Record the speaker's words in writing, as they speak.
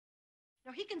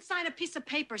Now, he can sign a piece of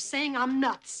paper saying I'm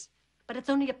nuts, but it's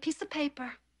only a piece of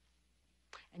paper.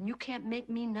 And you can't make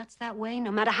me nuts that way,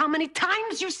 no matter how many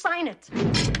times you sign it.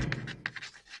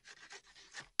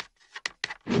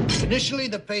 Initially,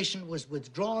 the patient was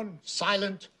withdrawn,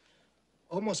 silent,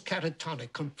 almost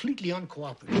catatonic, completely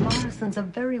uncooperative. Morrison's a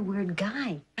very weird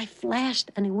guy. I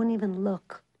flashed, and he wouldn't even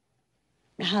look.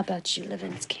 Now, how about you,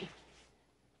 Levinsky?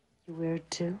 You weird,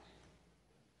 too?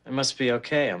 I must be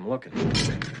okay. I'm looking.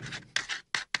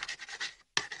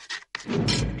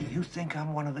 Do you think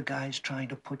I'm one of the guys trying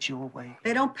to put you away?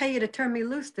 They don't pay you to turn me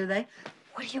loose, do they?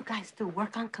 What do you guys do,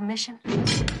 work on commission?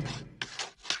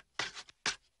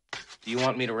 Do you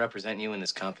want me to represent you in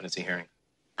this competency hearing?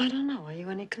 I don't know. Are you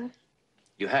any good?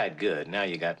 You had good. Now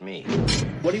you got me.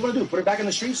 What do you want to do? Put her back in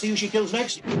the street, see who she kills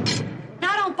next?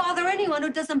 Now don't bother anyone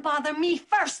who doesn't bother me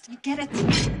first. You get it?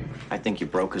 I think you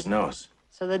broke his nose.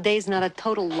 So the day's not a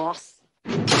total loss.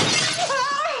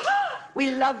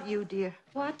 We love you, dear.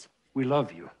 What? We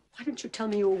love you. Why didn't you tell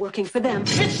me you were working for them?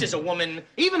 This is a woman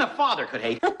even a father could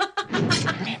hate.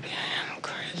 Maybe I am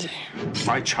crazy.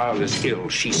 My child is ill.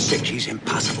 She's sick. She's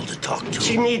impossible to talk to.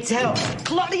 She needs help.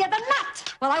 Claudia the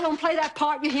nut! Well, I won't play that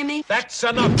part, you hear me? That's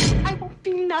enough. I won't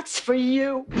be nuts for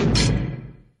you.